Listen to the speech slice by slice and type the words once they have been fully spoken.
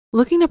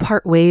Looking to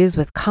part ways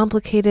with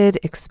complicated,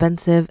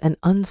 expensive, and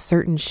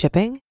uncertain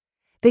shipping?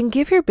 Then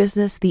give your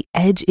business the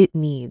edge it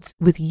needs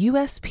with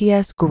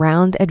USPS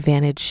Ground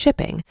Advantage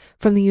shipping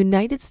from the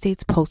United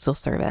States Postal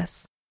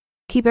Service.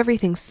 Keep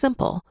everything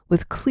simple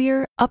with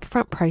clear,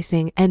 upfront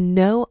pricing and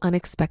no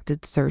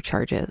unexpected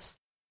surcharges.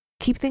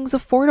 Keep things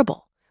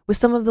affordable with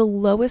some of the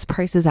lowest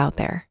prices out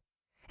there.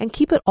 And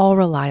keep it all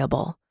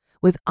reliable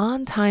with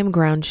on-time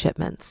ground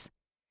shipments.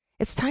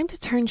 It's time to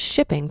turn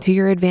shipping to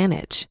your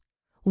advantage.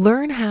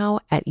 Learn how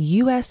at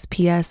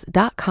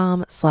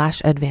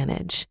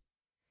USPS.com/advantage.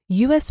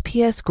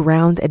 USPS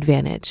Ground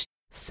Advantage.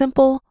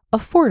 Simple,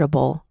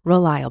 affordable,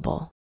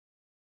 reliable.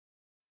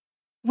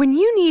 When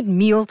you need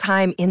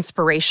mealtime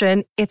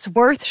inspiration, it's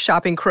worth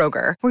shopping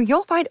Kroger, where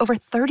you'll find over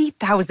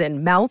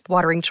 30,000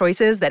 mouth-watering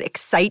choices that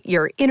excite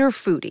your inner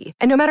foodie.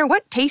 And no matter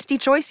what tasty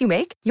choice you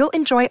make, you'll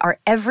enjoy our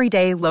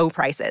everyday low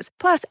prices,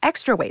 plus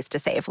extra ways to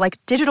save, like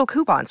digital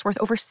coupons worth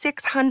over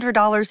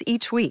 $600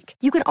 each week.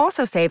 You can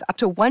also save up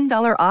to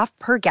 $1 off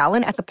per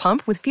gallon at the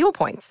pump with fuel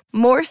points.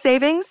 More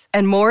savings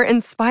and more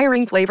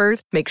inspiring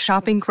flavors make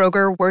shopping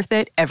Kroger worth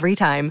it every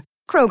time.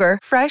 Kroger,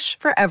 fresh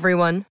for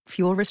everyone.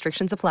 Fuel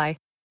restrictions apply.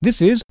 This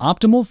is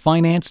Optimal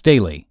Finance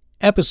Daily,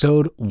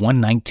 episode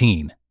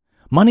 119.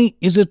 Money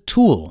is a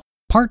Tool,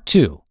 Part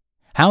 2,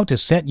 How to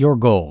Set Your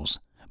Goals,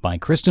 by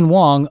Kristen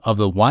Wong of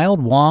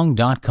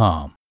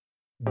thewildwong.com.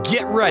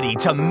 Get ready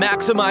to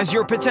maximize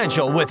your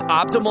potential with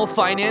Optimal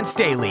Finance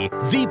Daily,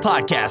 the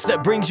podcast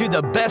that brings you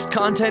the best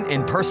content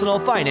in personal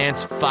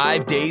finance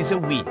 5 days a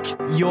week.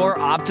 Your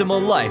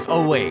optimal life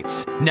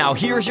awaits. Now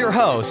here's your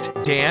host,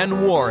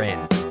 Dan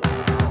Warren.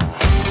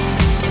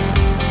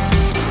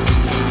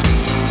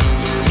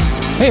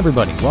 Hey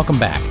everybody, welcome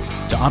back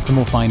to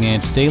Optimal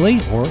Finance Daily,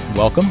 or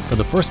welcome for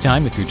the first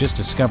time if you're just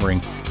discovering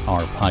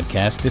our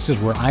podcast. This is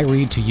where I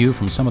read to you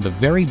from some of the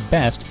very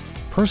best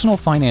personal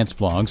finance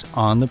blogs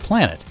on the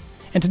planet.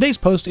 And today's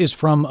post is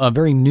from a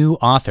very new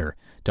author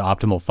to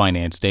Optimal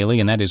Finance Daily,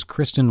 and that is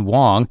Kristen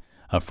Wong,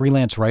 a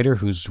freelance writer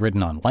who's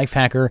written on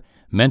Lifehacker,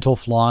 Mental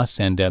Floss,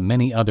 and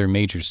many other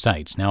major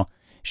sites. Now,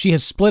 she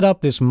has split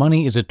up this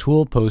Money is a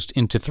Tool post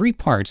into 3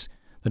 parts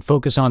that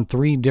focus on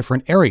 3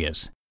 different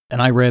areas.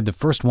 And I read the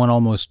first one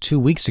almost 2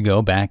 weeks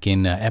ago, back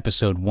in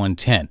episode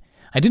 110.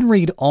 I didn't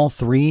read all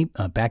 3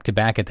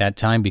 back-to-back at that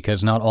time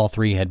because not all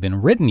 3 had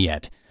been written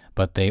yet,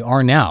 but they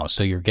are now,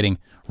 so you're getting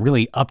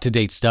really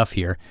up-to-date stuff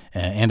here.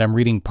 And I'm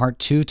reading part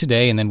 2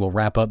 today, and then we'll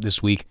wrap up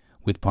this week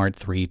with part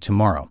 3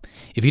 tomorrow.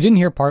 If you didn't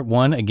hear part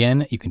 1,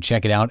 again, you can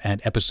check it out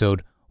at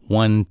episode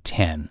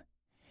 110.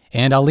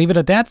 And I'll leave it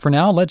at that for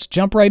now. Let's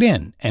jump right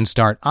in and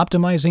start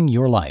optimizing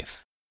your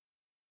life.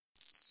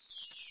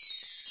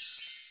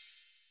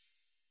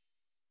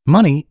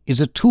 Money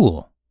is a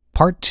Tool,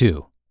 Part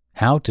 2,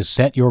 How to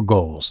Set Your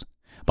Goals,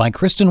 by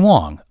Kristen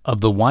Wong of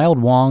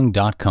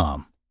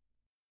thewildwong.com.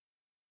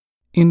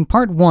 In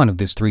Part 1 of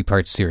this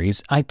 3-part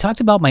series, I talked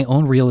about my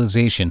own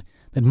realization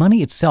that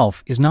money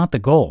itself is not the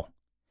goal.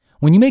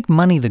 When you make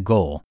money the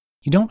goal,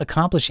 you don't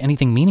accomplish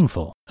anything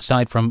meaningful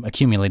aside from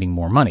accumulating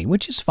more money,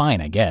 which is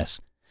fine, I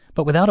guess.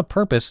 But without a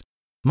purpose,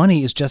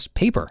 money is just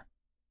paper.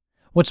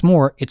 What's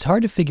more, it's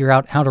hard to figure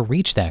out how to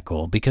reach that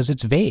goal because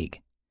it's vague.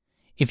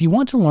 If you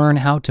want to learn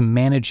how to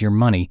manage your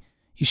money,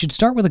 you should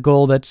start with a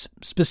goal that's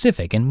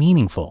specific and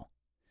meaningful.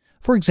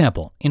 For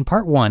example, in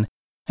Part 1,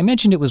 I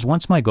mentioned it was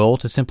once my goal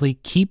to simply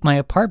keep my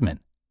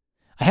apartment.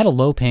 I had a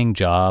low-paying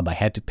job, I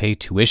had to pay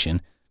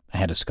tuition, I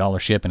had a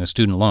scholarship and a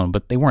student loan,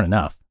 but they weren't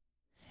enough.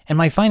 And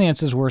my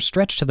finances were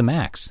stretched to the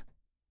max.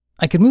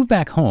 I could move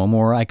back home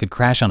or I could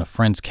crash on a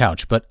friend's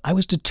couch, but I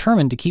was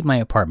determined to keep my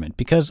apartment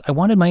because I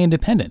wanted my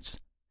independence.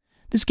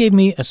 This gave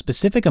me a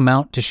specific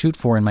amount to shoot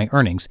for in my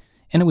earnings,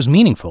 and it was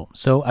meaningful,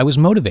 so I was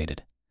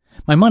motivated.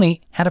 My money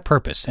had a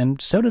purpose,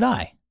 and so did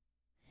I.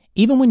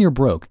 Even when you're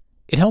broke,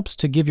 it helps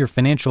to give your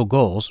financial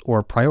goals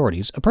or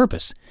priorities a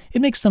purpose.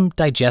 It makes them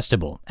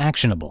digestible,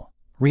 actionable,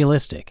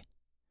 realistic.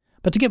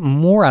 But to get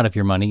more out of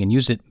your money and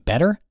use it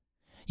better,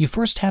 you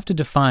first have to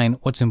define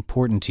what's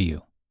important to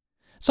you.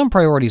 Some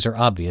priorities are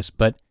obvious,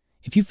 but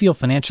if you feel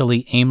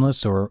financially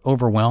aimless or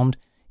overwhelmed,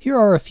 here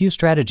are a few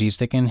strategies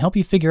that can help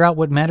you figure out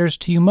what matters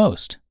to you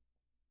most.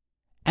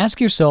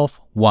 Ask yourself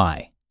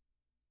why.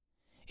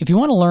 If you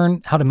want to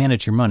learn how to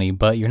manage your money,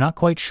 but you're not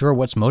quite sure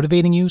what's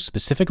motivating you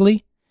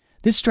specifically,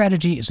 this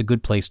strategy is a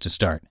good place to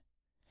start.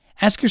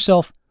 Ask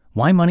yourself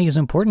why money is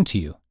important to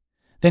you.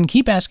 Then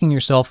keep asking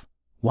yourself,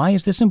 why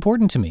is this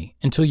important to me,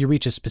 until you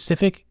reach a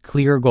specific,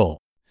 clear goal.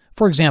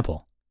 For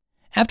example,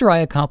 after I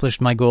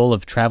accomplished my goal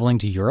of traveling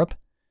to Europe,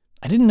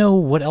 I didn't know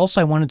what else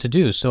I wanted to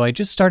do, so I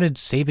just started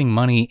saving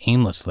money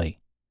aimlessly.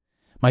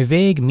 My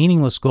vague,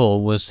 meaningless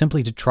goal was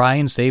simply to try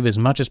and save as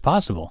much as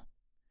possible.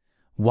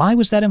 Why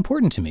was that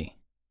important to me?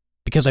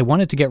 Because I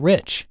wanted to get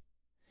rich.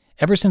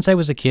 Ever since I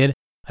was a kid,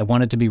 I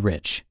wanted to be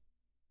rich.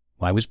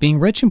 Why was being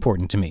rich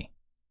important to me?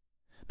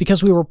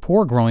 Because we were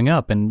poor growing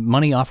up and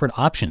money offered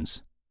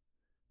options.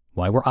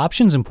 Why were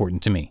options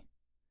important to me?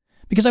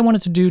 Because I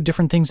wanted to do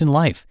different things in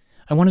life.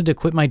 I wanted to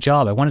quit my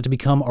job. I wanted to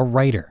become a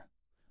writer.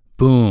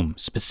 Boom,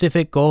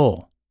 specific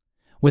goal.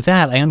 With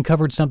that, I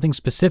uncovered something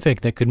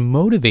specific that could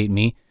motivate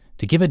me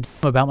to give a damn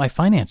about my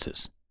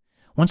finances.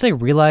 Once I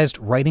realized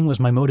writing was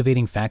my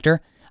motivating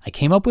factor, I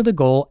came up with a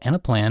goal and a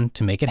plan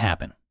to make it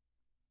happen.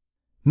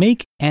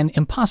 Make an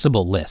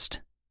impossible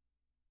list.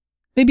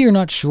 Maybe you're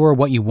not sure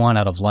what you want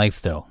out of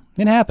life, though.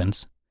 It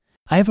happens.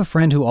 I have a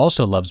friend who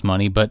also loves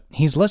money, but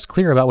he's less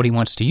clear about what he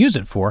wants to use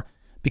it for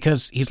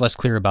because he's less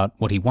clear about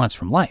what he wants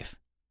from life.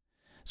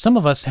 Some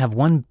of us have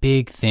one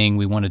big thing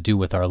we want to do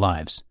with our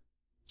lives.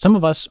 Some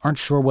of us aren't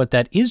sure what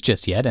that is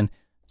just yet, and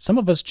some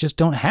of us just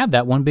don't have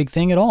that one big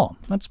thing at all.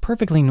 That's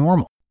perfectly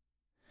normal.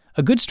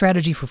 A good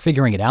strategy for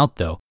figuring it out,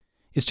 though,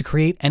 is to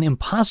create an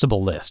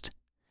impossible list,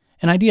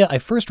 an idea I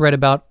first read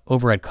about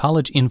over at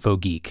College Info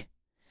Geek.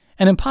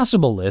 An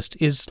impossible list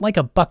is like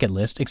a bucket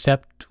list,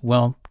 except,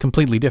 well,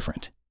 completely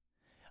different.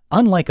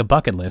 Unlike a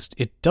bucket list,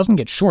 it doesn't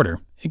get shorter,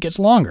 it gets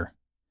longer.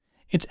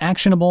 It's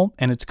actionable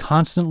and it's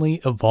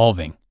constantly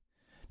evolving.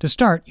 To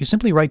start, you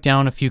simply write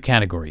down a few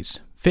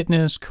categories: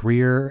 fitness,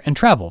 career, and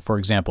travel, for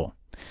example.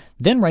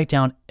 Then write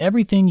down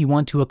everything you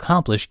want to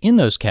accomplish in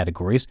those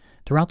categories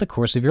throughout the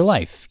course of your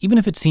life, even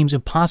if it seems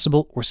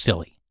impossible or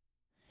silly.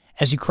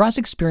 As you cross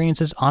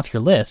experiences off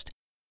your list,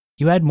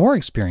 you add more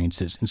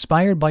experiences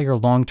inspired by your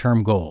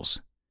long-term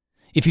goals.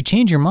 If you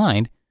change your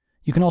mind,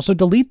 you can also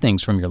delete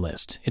things from your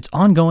list. It's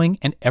ongoing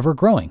and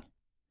ever-growing.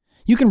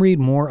 You can read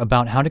more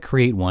about how to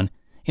create one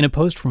in a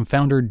post from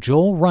founder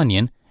Joel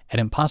Runyon at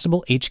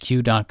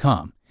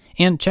impossiblehq.com,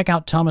 and check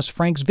out Thomas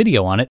Frank's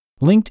video on it,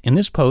 linked in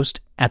this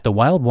post at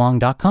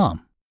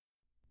thewildwong.com.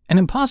 An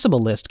impossible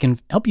list can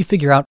help you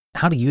figure out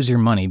how to use your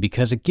money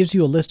because it gives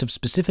you a list of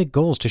specific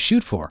goals to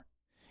shoot for.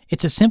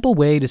 It's a simple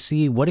way to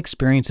see what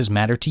experiences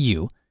matter to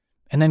you,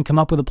 and then come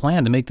up with a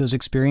plan to make those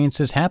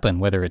experiences happen,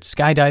 whether it's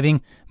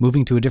skydiving,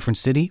 moving to a different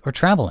city, or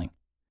traveling.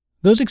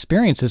 Those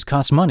experiences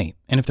cost money,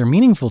 and if they're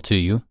meaningful to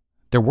you,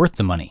 they're worth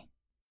the money.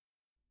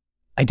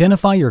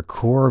 Identify your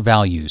core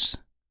values.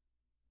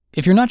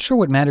 If you're not sure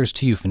what matters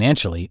to you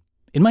financially,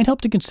 it might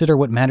help to consider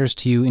what matters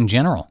to you in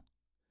general.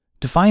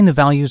 Define the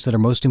values that are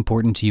most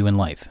important to you in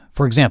life.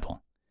 For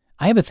example,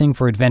 I have a thing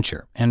for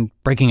adventure and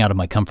breaking out of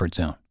my comfort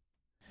zone.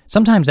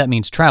 Sometimes that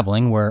means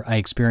traveling, where I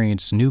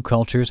experience new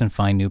cultures and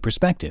find new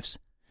perspectives.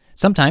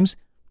 Sometimes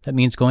that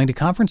means going to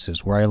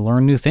conferences where I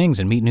learn new things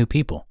and meet new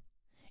people.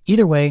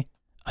 Either way,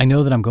 I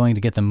know that I'm going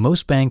to get the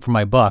most bang for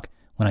my buck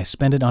when I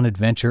spend it on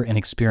adventure and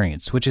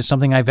experience, which is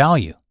something I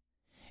value.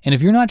 And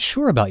if you're not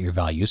sure about your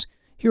values,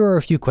 here are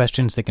a few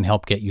questions that can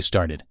help get you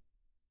started.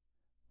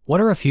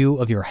 What are a few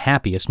of your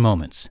happiest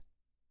moments?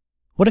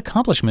 What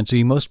accomplishments are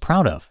you most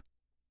proud of?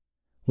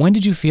 When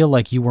did you feel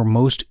like you were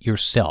most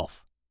yourself?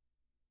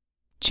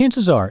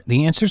 Chances are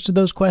the answers to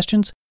those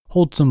questions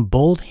hold some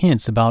bold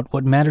hints about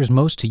what matters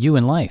most to you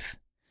in life.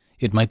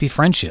 It might be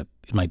friendship,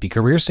 it might be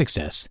career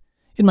success,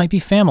 it might be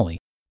family.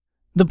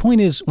 The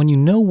point is, when you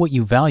know what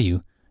you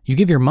value, you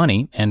give your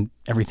money, and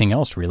everything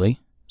else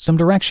really, some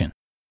direction.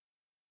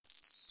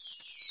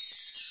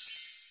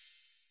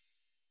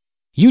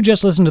 You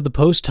just listened to the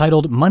post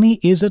titled Money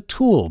is a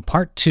Tool,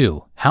 Part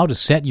 2, How to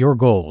Set Your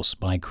Goals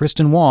by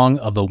Kristen Wong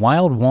of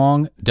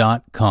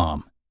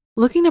thewildwong.com.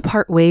 Looking to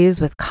part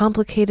ways with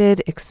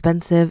complicated,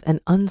 expensive,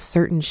 and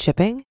uncertain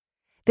shipping?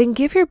 Then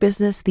give your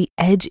business the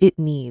edge it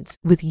needs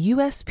with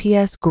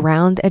USPS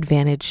Ground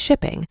Advantage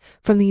shipping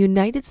from the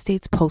United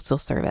States Postal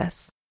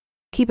Service.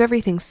 Keep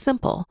everything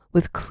simple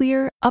with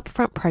clear,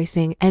 upfront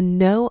pricing and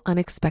no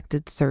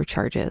unexpected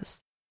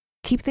surcharges.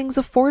 Keep things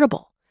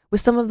affordable with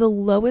some of the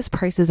lowest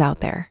prices out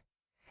there.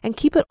 And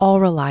keep it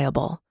all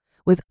reliable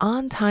with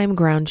on-time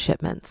ground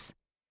shipments.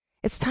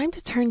 It's time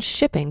to turn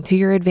shipping to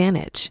your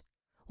advantage.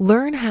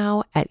 Learn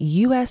how at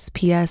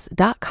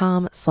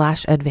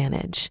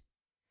USPS.com/advantage.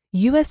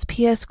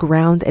 USPS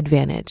Ground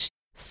Advantage.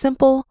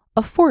 Simple,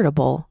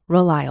 affordable,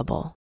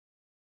 reliable.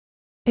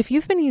 If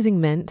you've been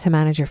using Mint to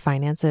manage your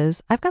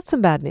finances, I've got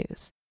some bad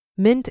news.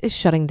 Mint is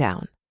shutting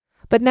down.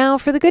 But now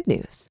for the good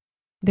news.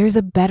 There's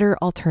a better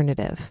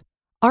alternative.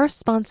 Our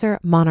sponsor,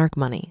 Monarch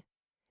Money.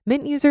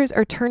 Mint users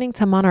are turning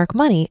to Monarch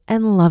Money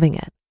and loving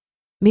it.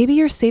 Maybe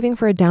you're saving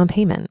for a down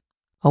payment,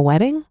 a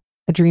wedding,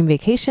 a dream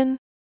vacation,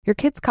 your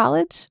kid's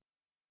college?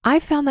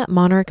 I've found that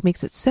Monarch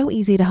makes it so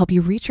easy to help you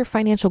reach your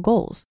financial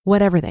goals,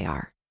 whatever they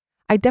are.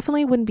 I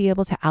definitely wouldn't be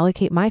able to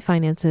allocate my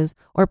finances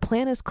or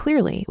plan as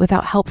clearly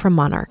without help from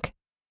Monarch.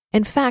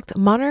 In fact,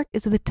 Monarch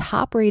is the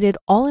top-rated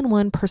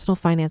all-in-one personal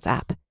finance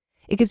app.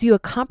 It gives you a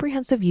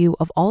comprehensive view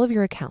of all of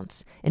your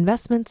accounts,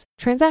 investments,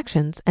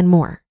 transactions, and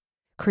more.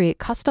 Create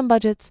custom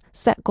budgets,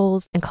 set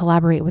goals, and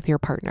collaborate with your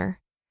partner.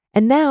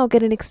 And now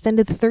get an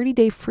extended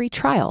 30-day free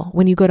trial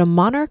when you go to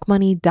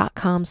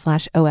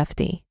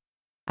monarchmoney.com/OFD.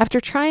 After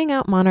trying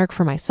out Monarch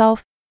for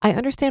myself, I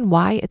understand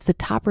why it's the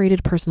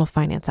top-rated personal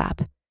finance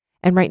app.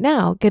 And right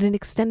now, get an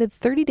extended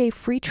 30-day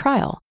free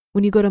trial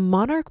when you go to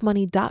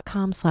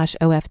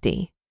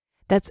monarchmoney.com/OFD.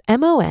 That's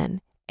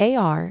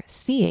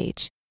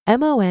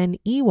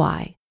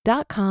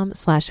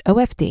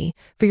monarchmoney.com/OFD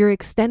for your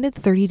extended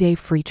 30-day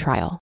free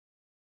trial.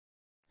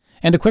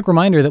 And a quick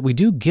reminder that we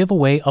do give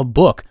away a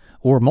book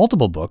or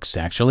multiple books,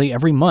 actually,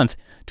 every month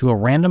to a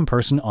random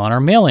person on our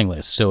mailing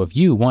list. So if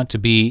you want to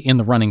be in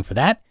the running for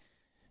that,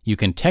 you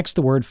can text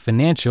the word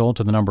financial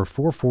to the number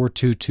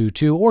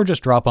 44222 or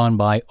just drop on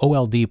by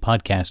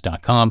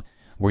oldpodcast.com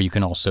where you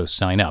can also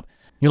sign up.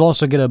 You'll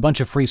also get a bunch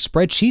of free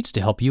spreadsheets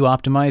to help you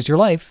optimize your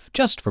life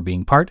just for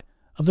being part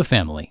of the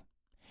family.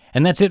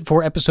 And that's it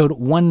for episode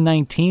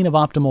 119 of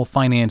Optimal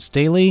Finance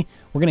Daily.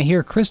 We're going to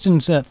hear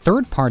Kristen's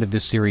third part of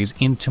this series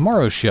in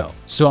tomorrow's show.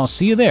 So I'll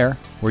see you there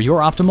where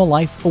your optimal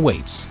life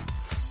awaits.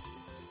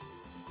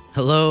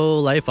 Hello,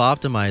 Life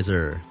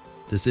Optimizer.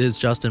 This is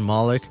Justin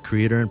Malik,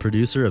 creator and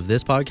producer of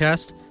this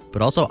podcast,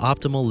 but also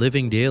Optimal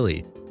Living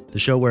Daily, the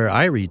show where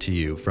I read to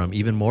you from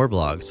even more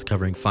blogs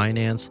covering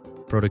finance,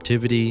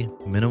 productivity,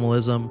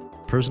 minimalism,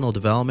 personal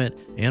development,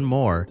 and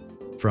more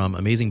from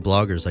amazing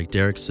bloggers like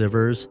Derek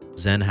Sivers,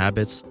 Zen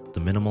Habits, The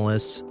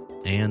Minimalists,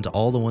 and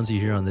all the ones you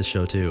hear on this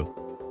show too.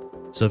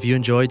 So if you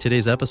enjoyed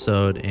today's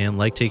episode and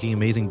like taking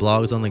amazing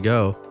blogs on the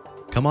go,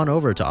 come on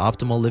over to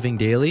Optimal Living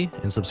Daily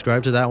and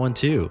subscribe to that one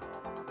too.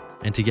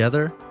 And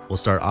together, we'll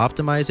start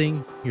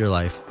optimizing your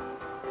life.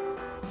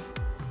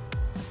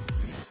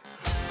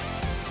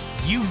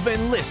 You've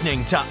been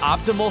listening to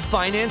Optimal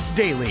Finance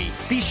Daily.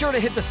 Be sure to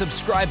hit the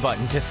subscribe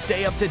button to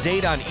stay up to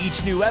date on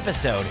each new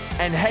episode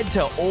and head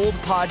to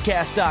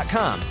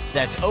oldpodcast.com.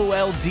 That's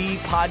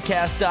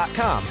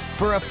OLDpodcast.com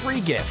for a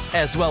free gift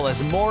as well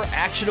as more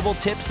actionable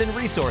tips and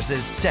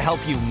resources to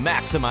help you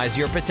maximize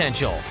your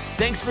potential.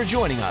 Thanks for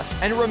joining us,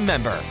 and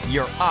remember,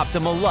 your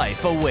optimal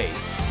life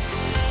awaits.